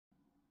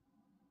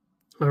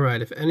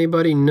Alright, if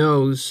anybody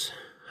knows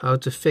how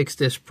to fix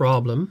this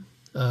problem,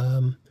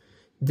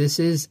 this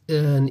is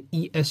an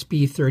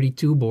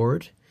Esp32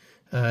 board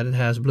that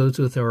has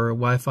Bluetooth or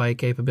Wi-Fi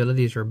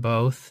capabilities or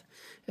both,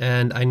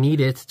 and I need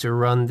it to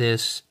run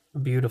this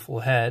beautiful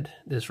head,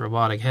 this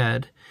robotic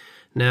head.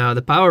 Now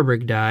the power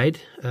brick died,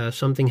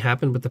 something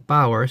happened with the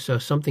power, so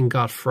something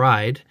got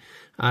fried.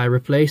 I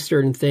replaced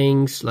certain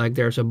things, like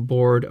there's a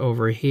board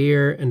over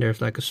here, and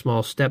there's like a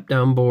small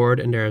step-down board,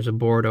 and there's a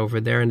board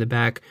over there in the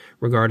back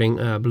regarding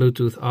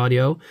Bluetooth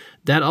audio.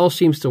 That all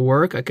seems to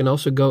work. I can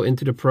also go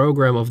into the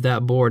program of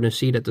that board and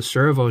see that the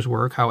servos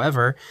work.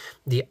 However,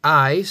 the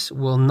eyes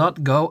will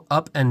not go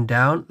up and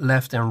down,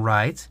 left and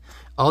right.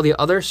 All the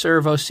other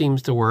servos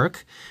seems to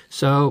work.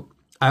 So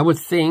I would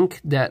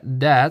think that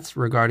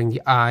regarding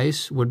the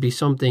eyes would be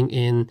something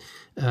in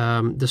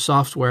the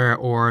software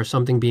or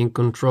something being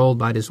controlled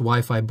by this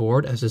Wi-Fi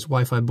board, as this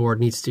Wi-Fi board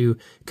needs to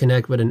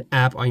connect with an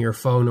app on your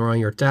phone or on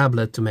your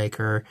tablet to make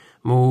her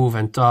move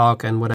and talk and whatever.